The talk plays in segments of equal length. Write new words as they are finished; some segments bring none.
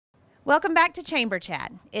Welcome back to Chamber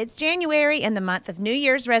Chat. It's January in the month of New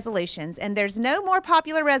Year's resolutions, and there's no more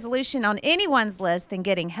popular resolution on anyone's list than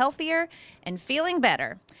getting healthier and feeling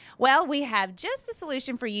better. Well, we have just the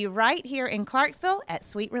solution for you right here in Clarksville at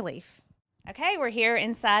Sweet Relief. Okay, we're here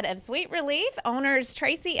inside of Sweet Relief, owners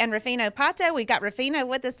Tracy and Rufino Pato. We've got Rufino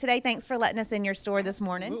with us today. Thanks for letting us in your store this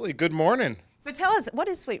morning. Absolutely. Good morning. So tell us, what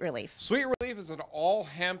is Sweet Relief? Sweet Relief is an all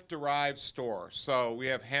hemp-derived store. So we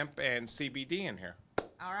have hemp and CBD in here.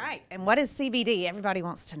 All right. And what is CBD? Everybody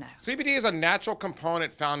wants to know. CBD is a natural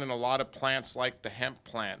component found in a lot of plants like the hemp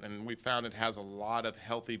plant, and we found it has a lot of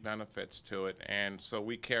healthy benefits to it. And so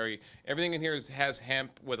we carry everything in here has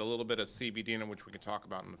hemp with a little bit of CBD in it, which we can talk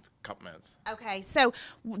about in a couple minutes. Okay, so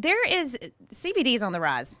there is CBD is on the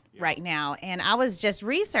rise right now, and I was just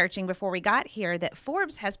researching before we got here that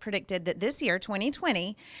Forbes has predicted that this year,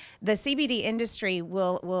 2020, the CBD industry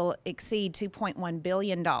will exceed $2.1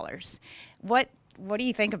 billion. What do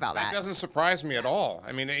you think about that? That doesn't surprise me at all.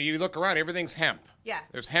 I mean, you look around, everything's hemp. Yeah.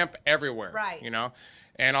 There's hemp everywhere. Right. You know?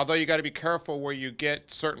 And although you got to be careful where you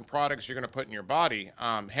get certain products you're going to put in your body,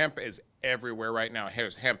 hemp is everywhere right now.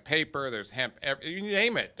 There's hemp paper, there's hemp, you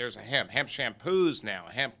name it, there's a hemp shampoos now,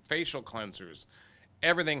 hemp facial cleansers,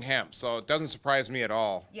 everything hemp. So it doesn't surprise me at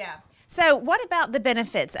all. Yeah. So what about the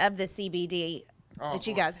benefits of the CBD that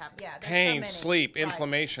you guys have? Yeah. Pain, sleep,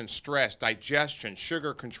 inflammation, stress, digestion,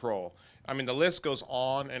 sugar control. I mean, the list goes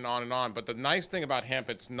on and on and on. But the nice thing about hemp,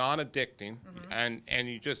 it's non-addicting, and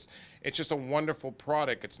it's just a wonderful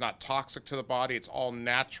product. It's not toxic to the body. It's all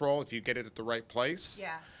natural if you get it at the right place.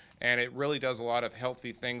 Yeah. And it really does a lot of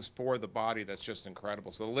healthy things for the body that's just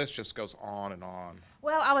incredible. So the list just goes on and on.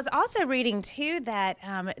 Well, I was also reading, too, that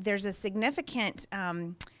there's a significant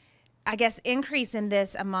I guess increase in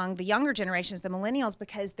this among the younger generations, the millennials,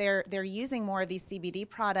 because they're using more of these CBD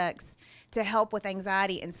products to help with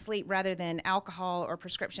anxiety and sleep rather than alcohol or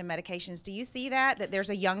prescription medications. Do you see that there's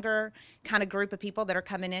a younger kind of group of people that are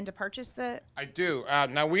coming in to purchase the? I do.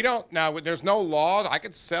 Now there's no law. I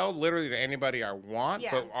could sell literally to anybody I want,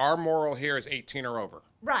 but our moral here is 18 or over.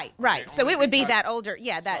 Right. So it would be that older,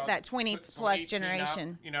 that 20 plus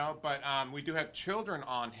generation. Up, you know, but we do have children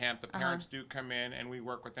on hemp. The parents do come in and we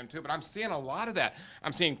work with them too. But I'm seeing a lot of that.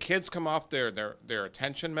 I'm seeing kids come off their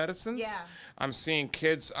attention medicines. Yeah. I'm seeing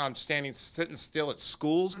kids sitting still at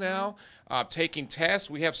schools now, taking tests.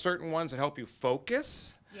 We have certain ones that help you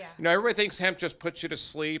focus. Yeah. You know, everybody thinks hemp just puts you to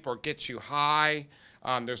sleep or gets you high.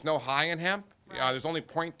 There's no high in hemp. Right. There's only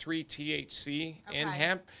 0.3 THC in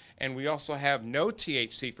hemp. And we also have no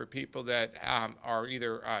THC for people that are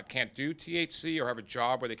either can't do THC or have a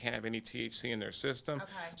job where they can't have any THC in their system.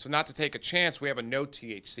 Okay. So not to take a chance, we have a no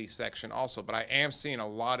THC section also. But I am seeing a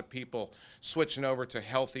lot of people switching over to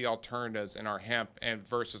healthy alternatives in our hemp and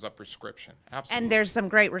versus a prescription. Absolutely. And there's some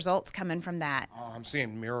great results coming from that. Oh, I'm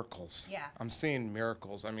seeing miracles. Yeah. I'm seeing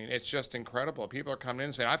miracles. I mean, it's just incredible. People are coming in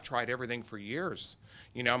and saying, I've tried everything for years.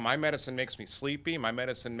 You know, my medicine makes me sleepy. My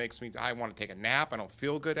medicine makes me, I want to take a nap. I don't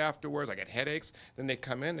feel good afterwards. I get headaches. Then they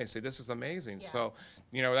come in, they say, this is amazing. Yeah. So,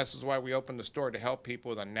 you know, this is why we opened the store, to help people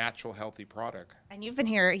with a natural, healthy product. And you've been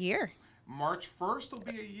here a year. March 1st will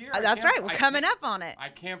be a year. That's right. We're coming up on it. I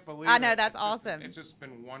can't believe I know, it. that's awesome. It's just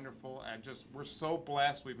been wonderful. And we're so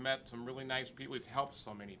blessed. We've met some really nice people. We've helped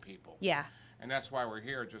so many people. Yeah. And that's why we're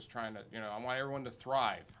here, just trying to, you know, I want everyone to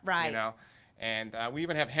thrive. Right. You know. And we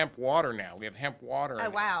even have hemp water now. We have hemp water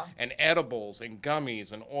and edibles and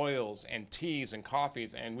gummies and oils and teas and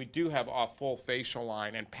coffees. And we do have a full facial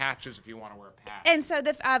line and patches if you want to wear a patch. And so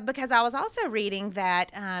because I was also reading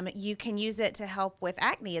that you can use it to help with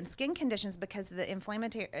acne and skin conditions because of the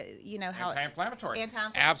inflammatory, Anti-inflammatory.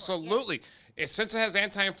 Anti-inflammatory. Absolutely. Yes. Since it has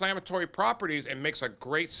anti-inflammatory properties, it makes a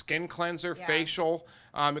great skin cleanser, facial,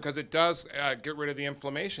 because it does get rid of the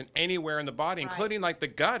inflammation anywhere in the body, including like the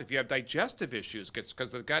gut. If you have digestive issues,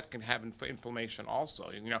 because the gut can have inflammation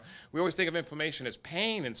also. You know, we always think of inflammation as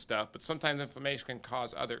pain and stuff, but sometimes inflammation can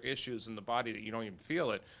cause other issues in the body that you don't even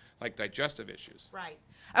feel it, like digestive issues. Right.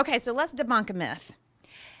 Okay, so let's debunk a myth.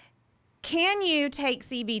 Can you take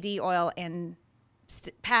CBD oil and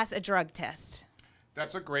pass a drug test?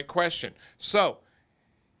 That's a great question. So,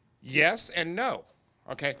 yes and no.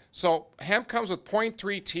 Okay, so hemp comes with 0.3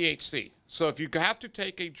 THC. So if you have to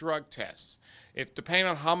take a drug test, depending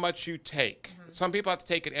on how much you take, some people have to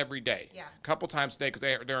take it every day, a couple times a day,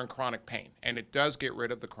 because they're in chronic pain, and it does get rid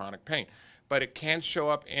of the chronic pain. But it can show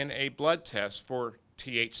up in a blood test for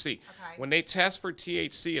THC. Okay. When they test for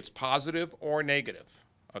THC, it's positive or negative.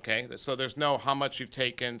 Okay, so there's no how much you've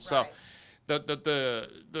taken. So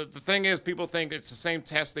the thing is, people think it's the same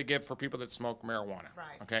test they give for people that smoke marijuana.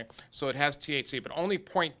 Right. Okay, so it has THC, but only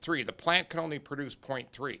 0.3. The plant can only produce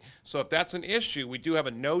 0.3. So if that's an issue, we do have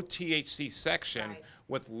a no THC section Right.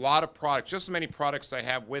 with a lot of products, just as many products I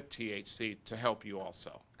have with THC to help you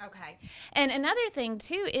also. Okay. And another thing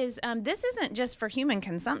too is this isn't just for human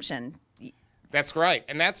consumption. That's right,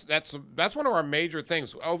 and that's one of our major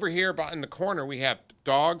things. Over here, about in the corner, we have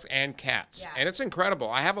dogs and cats, Yeah. and it's incredible.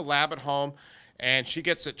 I have a lab at home, and she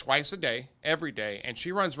gets it twice a day, every day, and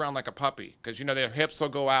she runs around like a puppy because their hips will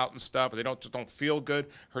go out and stuff. They don't feel good.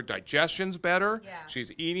 Her digestion's better. Yeah.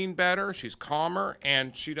 She's eating better. She's calmer,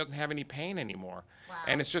 and she doesn't have any pain anymore. Wow.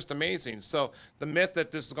 And it's just amazing. So the myth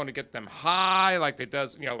that this is going to get them high, like it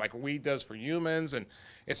does, like weed does for humans, and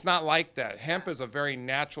it's not like that. Hemp is a very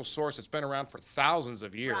natural source. It's been around for thousands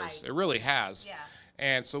of years. Right. It really has. Yeah.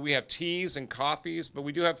 And so we have teas and coffees, but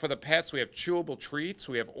we do have for the pets, we have chewable treats,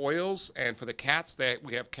 we have oils, and for the cats,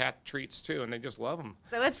 we have cat treats too, and they just love them.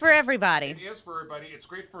 So it's for everybody. It is for everybody. It's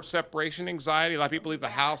great for separation anxiety. A lot of people leave the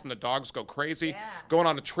house and the dogs go crazy. Yeah. Going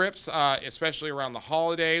on the trips, especially around the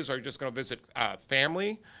holidays, or you're just going to visit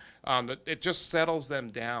family, it just settles them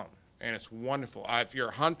down. And it's wonderful. If you're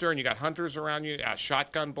a hunter and you got hunters around you,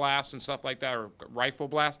 shotgun blasts and stuff like that, or rifle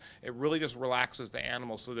blasts, it really just relaxes the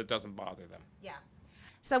animal so that it doesn't bother them. Yeah.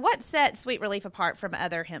 So what sets Sweet Relief apart from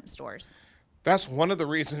other hemp stores? That's one of the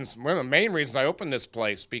main reasons I opened this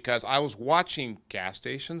place, because I was watching gas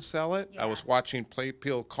stations sell it. Yeah. I was watching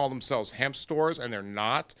people call themselves hemp stores, and they're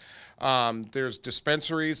not. There's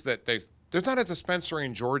dispensaries there's not a dispensary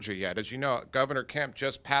in Georgia yet. As you know, Governor Kemp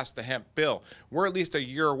just passed the hemp bill. We're at least a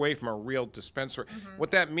year away from a real dispensary. Mm-hmm.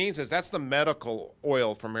 What that means is that's the medical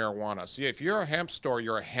oil for marijuana. So if you're a hemp store,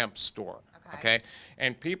 you're a hemp store. Okay,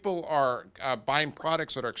 and people are buying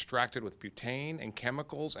products that are extracted with butane and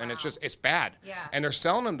chemicals, and it's bad. Yeah. And they're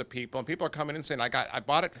selling them to people, and people are coming in saying, I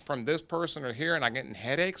bought it from this person or here, and I'm getting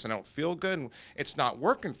headaches, and I don't feel good, and it's not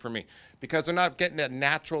working for me because they're not getting that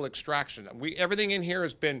natural extraction. Everything in here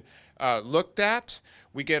has been looked at.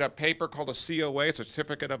 We get a paper called a COA, it's a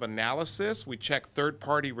certificate of analysis. We check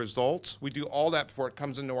third-party results. We do all that before it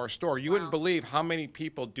comes into our store. You wouldn't believe how many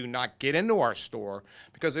people do not get into our store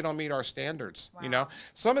because they don't meet our standards. Wow.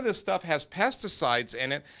 Some of this stuff has pesticides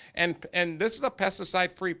in it, and this is a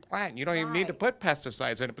pesticide-free plant. You don't even need to put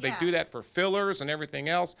pesticides in it, but they do that for fillers and everything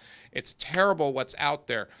else. It's terrible what's out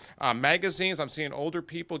there. Magazines, I'm seeing older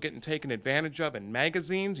people getting taken advantage of in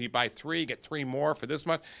magazines. You buy 3, you get 3 more for this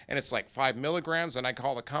much, and it's like 5 milligrams, and I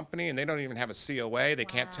call the company, and they don't even have a COA. They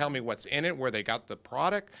can't tell me what's in it, where they got the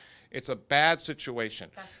product. It's a bad situation.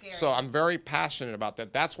 That's scary. So I'm very passionate about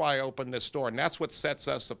that. That's why I opened this store, and that's what sets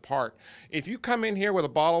us apart. If you come in here with a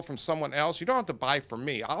bottle from someone else, you don't have to buy from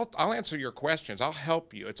me. I'll answer your questions. I'll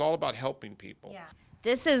help you. It's all about helping people. Yeah.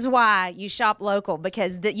 This is why you shop local,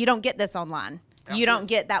 because you don't get this online. Absolutely. You don't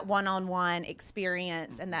get that one-on-one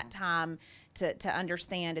experience and that time to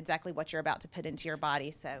understand exactly what you're about to put into your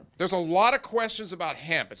body. So there's a lot of questions about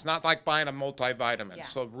hemp. It's not like buying a multivitamin. Yeah.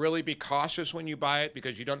 So really be cautious when you buy it,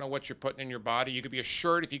 because you don't know what you're putting in your body. You can be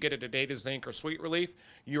assured if you get it at Data Zinc or Sweet Relief,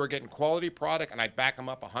 you are getting quality product, and I back them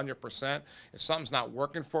up 100%. If something's not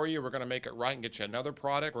working for you, we're going to make it right and get you another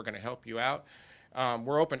product. We're going to help you out.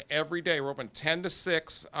 We're open every day. We're open 10 to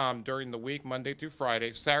 6 during the week, Monday through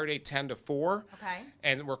Friday. Saturday 10 to 4. Okay.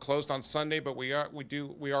 And we're closed on Sunday, but we are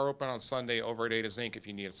open on Sunday over at Ada Zinc if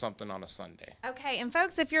you need something on a Sunday. Okay, and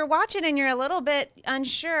folks, if you're watching and you're a little bit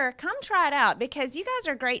unsure, come try it out, because you guys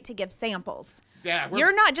are great to give samples. Yeah,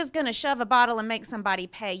 You're not just going to shove a bottle and make somebody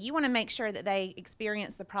pay. You want to make sure that they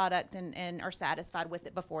experience the product and are satisfied with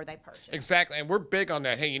it before they purchase. Exactly, and we're big on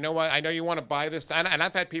that. Hey, you know what? I know you want to buy this, and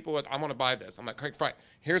I've had people with, I want to buy this. I'm like, okay, fine.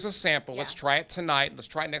 Here's a sample. Let's try it tonight. Let's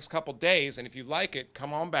try it next couple days, and if you like it,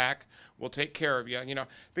 come on back. We'll take care of you.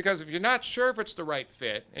 Because if you're not sure if it's the right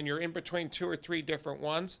fit, and you're in between 2 or 3 different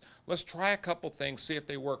ones, let's try a couple things, see if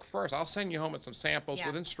they work first. I'll send you home with some samples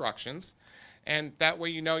with instructions. And that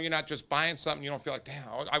way, you're not just buying something. You don't feel like, damn,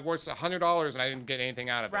 I worth $100 and I didn't get anything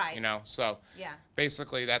out of it. So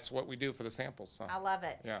basically, that's what we do for the samples. So. I love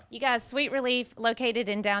it. Yeah. You guys, Sweet Relief, located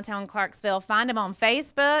in downtown Clarksville. Find them on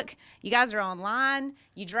Facebook. You guys are online.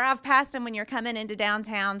 You drive past them when you're coming into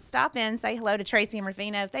downtown. Stop in, say hello to Tracy and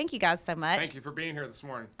Rufino. Thank you guys so much. Thank you for being here this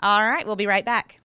morning. All right, we'll be right back.